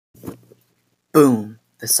Boom!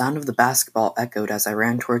 The sound of the basketball echoed as I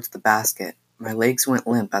ran towards the basket. My legs went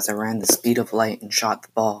limp as I ran the speed of light and shot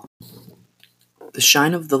the ball. The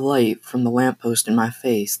shine of the light from the lamppost in my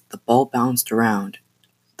face, the ball bounced around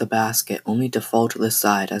the basket, only to fall to the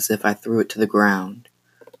side as if I threw it to the ground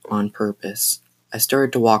on purpose. I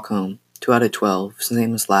started to walk home. 2 out of 12,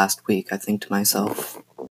 same as last week, I think to myself.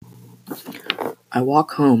 I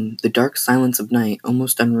walk home, the dark silence of night,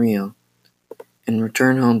 almost unreal, and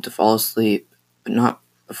return home to fall asleep, but not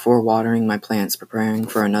before watering my plants, preparing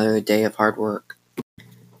for another day of hard work.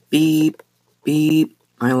 Beep, beep.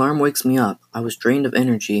 My alarm wakes me up. I was drained of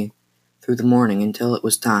energy through the morning until it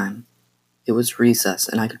was time. It was recess,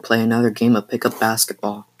 and I could play another game of pickup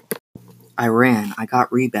basketball. I ran. I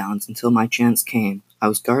got rebounds until my chance came. I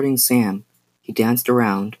was guarding Sam. He danced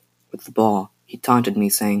around with the ball. He taunted me,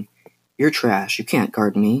 saying, "You're trash. You can't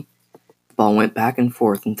guard me." The ball went back and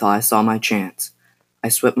forth until I saw my chance. I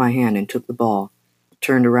swept my hand and took the ball,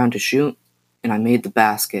 turned around to shoot, and I made the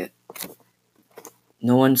basket.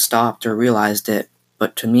 No one stopped or realized it,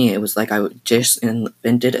 but to me it was like I just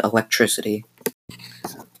invented electricity.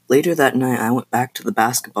 Later that night, I went back to the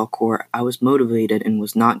basketball court. I was motivated and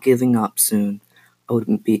was not giving up soon. I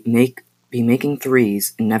would be making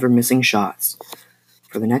threes and never missing shots.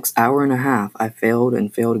 For the next hour and a half, I failed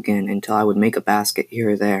and failed again until I would make a basket here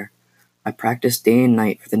or there. I practiced day and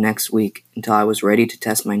night for the next week until I was ready to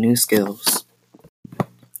test my new skills.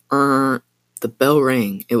 The bell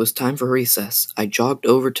rang. It was time for recess. I jogged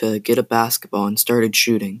over to get a basketball and started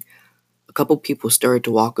shooting. A couple people started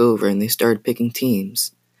to walk over and they started picking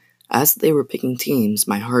teams. As they were picking teams,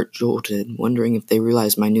 my heart jolted, wondering if they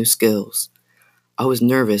realized my new skills. I was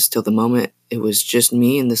nervous till the moment it was just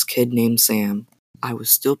me and this kid named Sam. I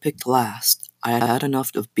was still picked last. I had had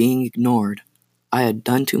enough of being ignored. I had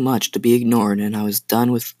done too much to be ignored, and I was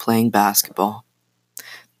done with playing basketball.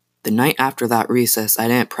 The night after that recess, I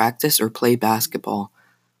didn't practice or play basketball.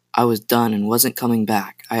 I was done and wasn't coming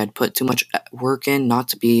back. I had put too much work in not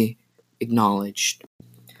to be acknowledged.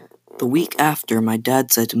 The week after, my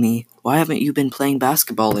dad said to me, "Why haven't you been playing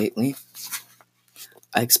basketball lately?"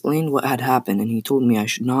 I explained what had happened, and he told me I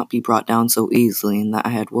should not be brought down so easily and that I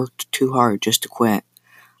had worked too hard just to quit.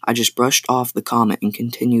 I just brushed off the comment and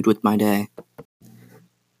continued with my day.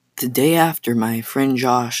 The day after, my friend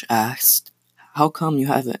Josh asked, "How come you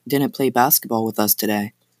didn't play basketball with us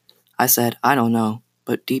today?" I said, "I don't know,"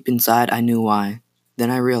 but deep inside I knew why.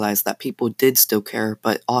 Then I realized that people did still care,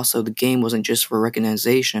 but also the game wasn't just for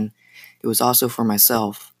recognition, it was also for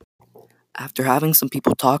myself. After having some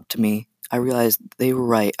people talk to me, I realized they were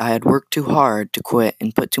right. I had worked too hard to quit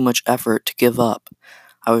and put too much effort to give up.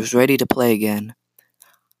 I was ready to play again.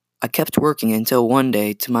 I kept working until one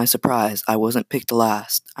day, to my surprise, I wasn't picked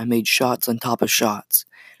last. I made shots on top of shots,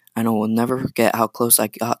 and I will never forget how close I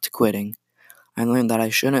got to quitting. I learned that I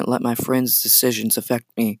shouldn't let my friends' decisions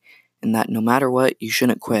affect me, and that no matter what, you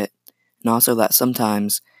shouldn't quit, and also that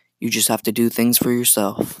sometimes you just have to do things for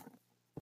yourself.